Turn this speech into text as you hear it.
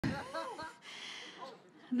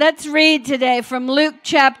Let's read today from Luke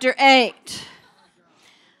chapter 8,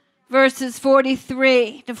 verses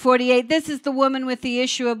 43 to 48. This is the woman with the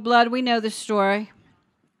issue of blood. We know the story.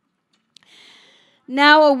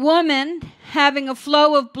 Now a woman having a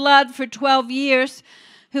flow of blood for 12 years,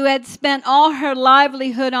 who had spent all her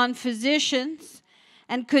livelihood on physicians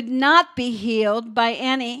and could not be healed by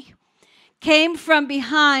any, came from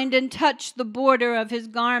behind and touched the border of his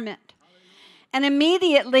garment. And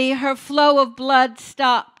immediately her flow of blood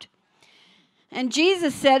stopped. And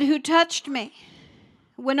Jesus said, "Who touched me?"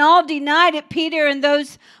 When all denied it, Peter and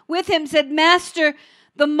those with him said, "Master,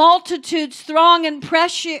 the multitudes throng and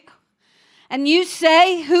press you. And you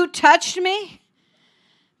say, 'Who touched me?'"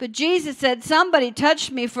 But Jesus said, "Somebody touched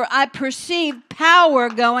me, for I perceived power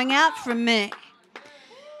going out from me."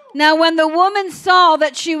 Now when the woman saw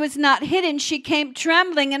that she was not hidden, she came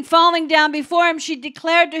trembling, and falling down before him, she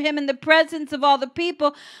declared to him in the presence of all the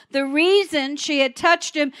people the reason she had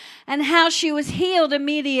touched him and how she was healed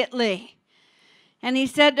immediately. And he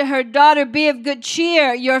said to her, "Daughter, be of good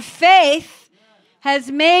cheer. Your faith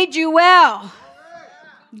has made you well.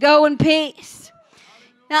 Go in peace."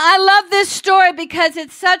 Now, I love this story because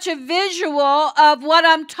it's such a visual of what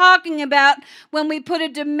I'm talking about when we put a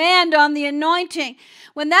demand on the anointing.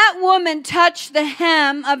 When that woman touched the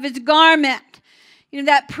hem of his garment,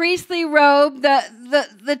 that priestly robe,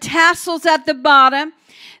 the tassels at the bottom,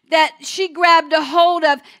 that she grabbed a hold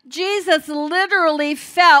of, Jesus literally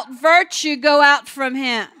felt virtue go out from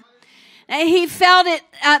him. And he felt it,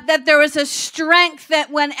 that there was a strength that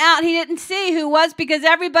went out. He didn't see who was because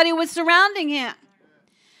everybody was surrounding him.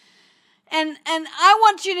 And I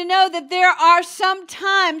want you to know that there are some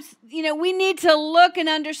times, we need to look and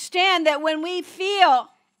understand that when we feel,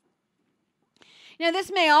 this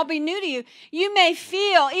may all be new to you. You may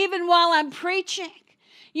feel, even while I'm preaching,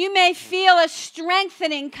 you may feel a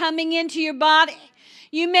strengthening coming into your body.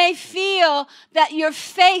 You may feel that your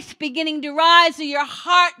faith beginning to rise or your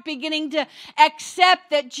heart beginning to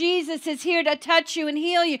accept that Jesus is here to touch you and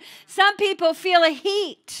heal you. Some people feel a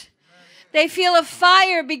heat. They feel a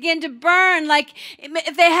fire begin to burn, like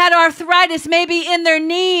if they had arthritis, maybe in their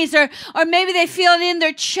knees, or maybe they feel it in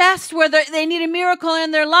their chest where they need a miracle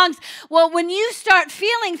in their lungs. Well, when you start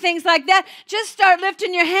feeling things like that, just start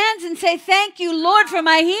lifting your hands and say, "Thank you, Lord, for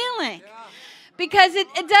my healing." Because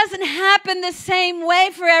it doesn't happen the same way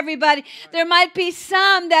for everybody. There might be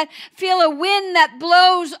some that feel a wind that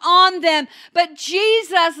blows on them. But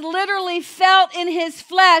Jesus literally felt in his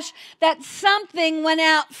flesh that something went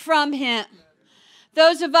out from him.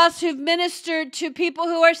 Those of us who've ministered to people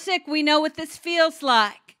who are sick, we know what this feels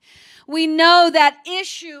like. We know that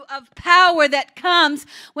issue of power that comes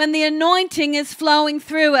when the anointing is flowing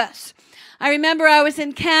through us. I remember I was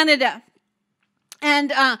in Canada,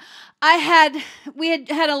 and we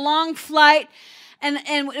had a long flight, and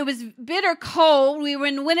it was bitter cold. We were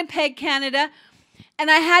in Winnipeg, Canada, and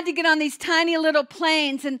I had to get on these tiny little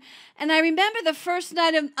planes. And I remember the first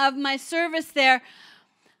night of my service there,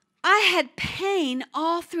 I had pain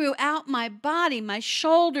all throughout my body, my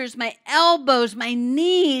shoulders, my elbows, my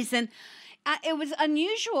knees, and it was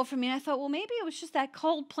unusual for me. I thought, well, maybe it was just that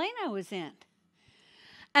cold plane I was in.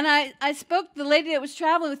 And I spoke to the lady that was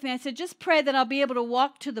traveling with me. I said, "Just pray that I'll be able to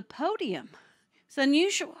walk to the podium." It's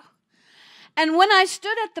unusual. And when I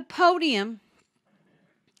stood at the podium,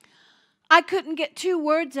 I couldn't get 2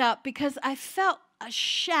 words out because I felt a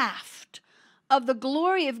shaft of the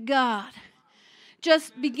glory of God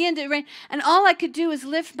just begin to rain. And all I could do was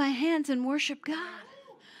lift my hands and worship God.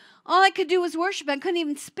 All I could do was worship. I couldn't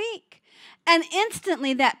even speak. And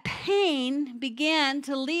instantly that pain began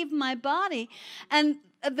to leave my body. And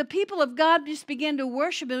the people of God just began to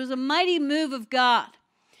worship. It was a mighty move of God.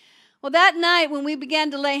 Well, that night when we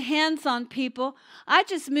began to lay hands on people, I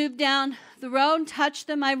just moved down the road and touched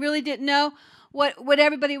them. I really didn't know what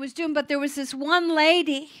everybody was doing, but there was this one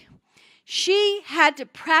lady. She had to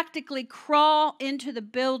practically crawl into the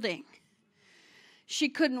building. She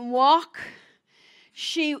couldn't walk.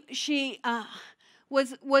 She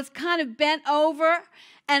was kind of bent over,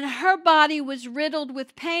 and her body was riddled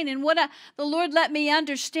with pain. And what the Lord let me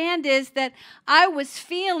understand is that I was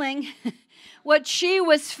feeling what she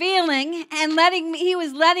was feeling, and He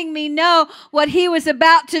was letting me know what He was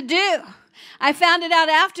about to do. I found it out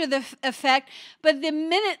after the effect, but the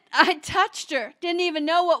minute I touched her, didn't even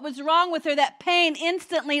know what was wrong with her, that pain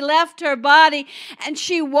instantly left her body, and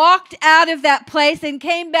she walked out of that place and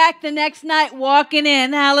came back the next night walking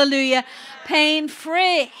in, hallelujah,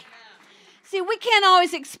 pain-free. See, we can't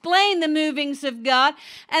always explain the movings of God.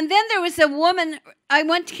 And then there was a woman, I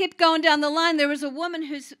went to keep going down the line, there was a woman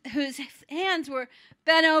whose hands were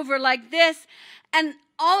bent over like this, and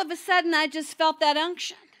all of a sudden I just felt that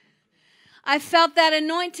unction. I felt that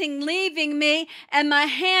anointing leaving me, and my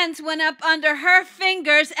hands went up under her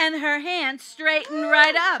fingers, and her hands straightened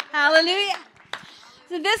right up. Hallelujah.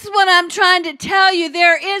 So this is what I'm trying to tell you.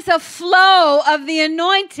 There is a flow of the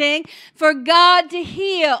anointing for God to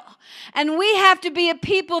heal. And we have to be a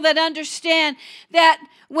people that understand that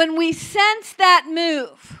when we sense that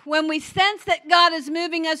move, when we sense that God is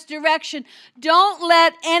moving us direction, don't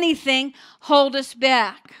let anything hold us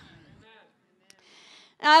back.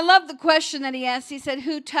 And I love the question that he asked. He said,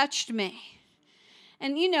 who touched me?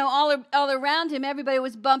 And you know, all around him, everybody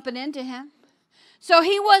was bumping into him. So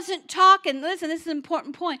he wasn't talking, listen, this is an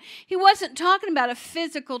important point. He wasn't talking about a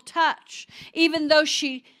physical touch, even though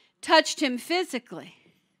she touched him physically.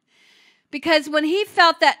 Because when he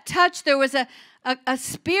felt that touch, there was a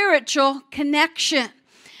spiritual connection.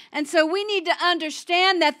 And so we need to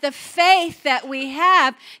understand that the faith that we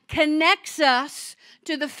have connects us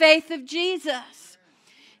to the faith of Jesus.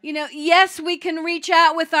 You know, yes, we can reach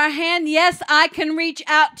out with our hand. Yes, I can reach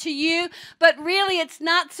out to you. But really, it's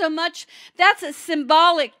not so much, that's a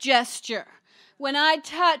symbolic gesture. When I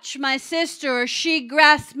touch my sister or she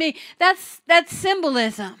grasps me, that's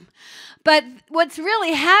symbolism. But what's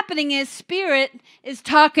really happening is spirit is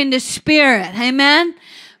talking to spirit. Amen?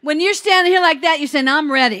 When you're standing here like that, you're saying,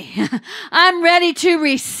 I'm ready. I'm ready to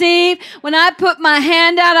receive. When I put my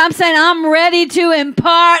hand out, I'm saying, I'm ready to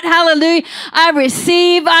impart. Hallelujah. I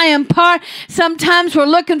receive, I impart. Sometimes we're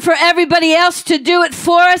looking for everybody else to do it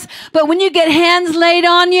for us. But when you get hands laid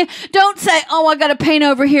on you, don't say, oh, I got a pain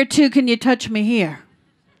over here too. Can you touch me here?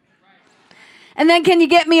 And then can you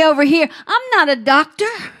get me over here? I'm not a doctor.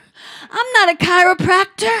 I'm not a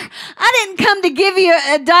chiropractor. I didn't come to give you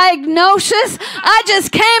a diagnosis. I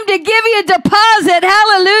just came to give you a deposit.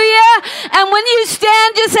 Hallelujah. And when you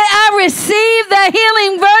stand, just say, I receive the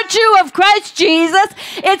healing virtue of Christ Jesus.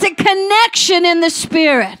 It's a connection in the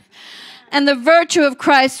spirit. And the virtue of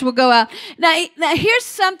Christ will go out. Now here's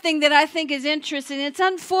something that I think is interesting. It's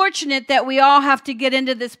unfortunate that we all have to get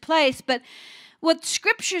into this place, but what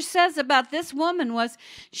Scripture says about this woman was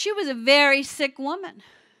she was a very sick woman.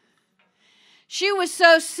 She was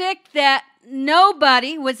so sick that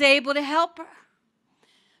nobody was able to help her.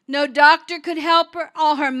 No doctor could help her.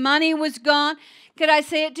 All her money was gone. Could I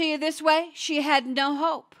say it to you this way? She had no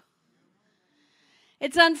hope.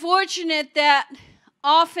 It's unfortunate that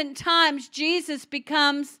oftentimes Jesus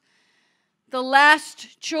becomes the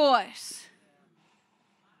last choice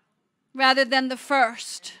rather than the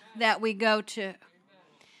first that we go to.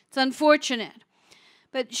 It's unfortunate.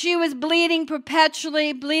 But she was bleeding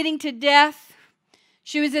perpetually, bleeding to death.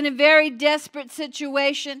 She was in a very desperate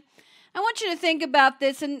situation. I want you to think about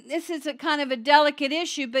this, and this is a kind of a delicate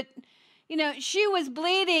issue, but, you know, she was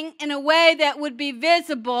bleeding in a way that would be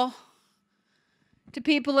visible to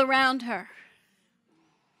people around her.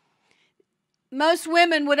 Most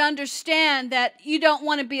women would understand that you don't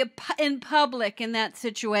want to be in public in that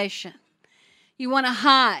situation. You want to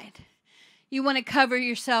hide. You want to cover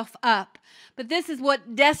yourself up. But this is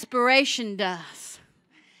what desperation does.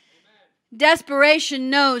 Desperation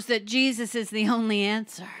knows that Jesus is the only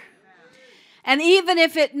answer. And even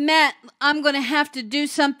if it meant I'm going to have to do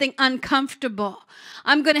something uncomfortable,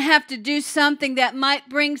 I'm going to have to do something that might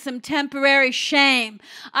bring some temporary shame.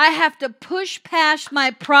 I have to push past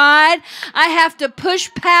my pride. I have to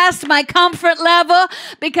push past my comfort level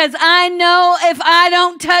because I know if I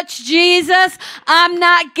don't touch Jesus, I'm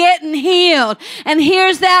not getting healed. And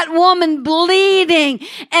here's that woman bleeding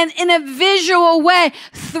and in a visual way,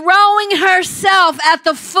 throwing herself at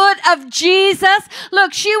the foot of Jesus.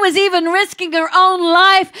 Look, she was even risking her own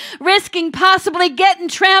life, risking possibly getting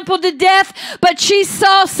trampled to death, but she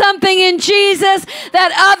saw something in Jesus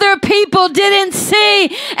that other people didn't see,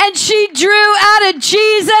 and she drew out of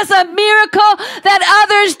Jesus a miracle that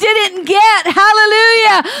others didn't get.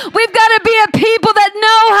 Hallelujah. We've got to be a people that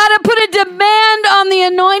know how to put a demand on the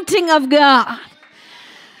anointing of God.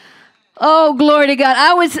 Oh, glory to God.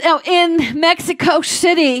 I was in Mexico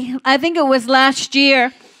City, I think it was last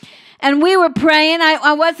year, and we were praying.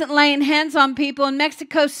 I wasn't laying hands on people in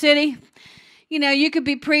Mexico City. You know, you could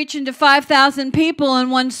be preaching to 5,000 people in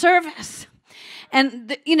one service.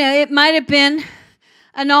 And, you know, it might have been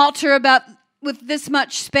an altar with this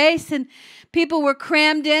much space, and people were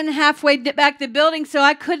crammed in halfway back the building, so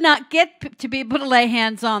I could not get to be able to lay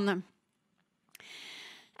hands on them.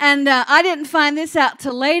 And I didn't find this out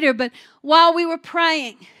till later, but while we were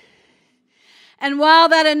praying, and while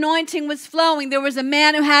that anointing was flowing, there was a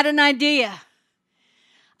man who had an idea.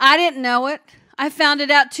 I didn't know it. I found it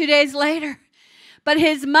out 2 days later. But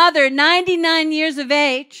his mother, 99 years of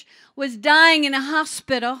age, was dying in a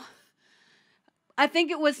hospital. I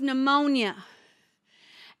think it was pneumonia.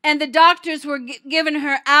 And the doctors were giving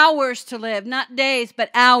her hours to live, not days,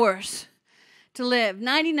 but hours to live,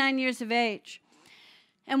 99 years of age.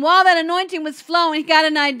 And while that anointing was flowing, he got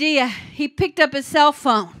an idea. He picked up his cell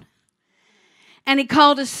phone and he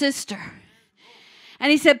called his sister.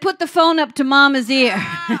 And he said, put the phone up to Mama's ear.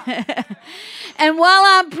 And while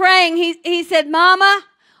I'm praying, he said, Mama,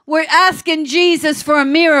 we're asking Jesus for a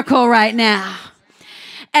miracle right now.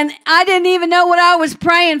 And I didn't even know what I was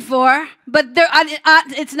praying for. But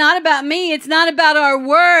it's not about me. It's not about our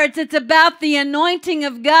words. It's about the anointing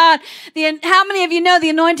of God. How many of you know the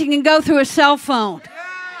anointing can go through a cell phone?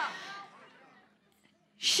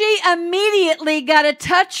 She immediately got a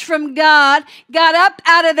touch from God, got up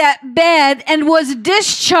out of that bed, and was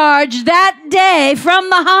discharged that day from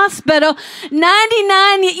the hospital, 99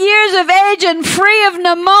 years of age and free of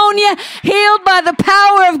pneumonia, healed by the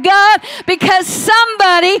power of God, because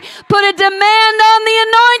somebody put a demand on the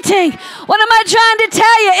anointing. What am I trying to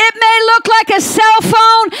tell you? It may look like a cell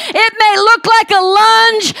phone. It may look like a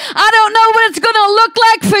lunge. I don't know what it's going to look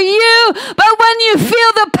like for you, but when you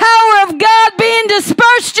feel the power of God being dispersed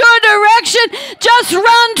your direction, just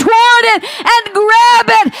run toward it and grab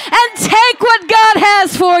it and take what God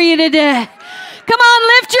has for you today. Come on,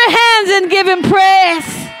 lift your hands and give him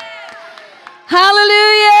praise.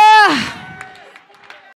 Hallelujah.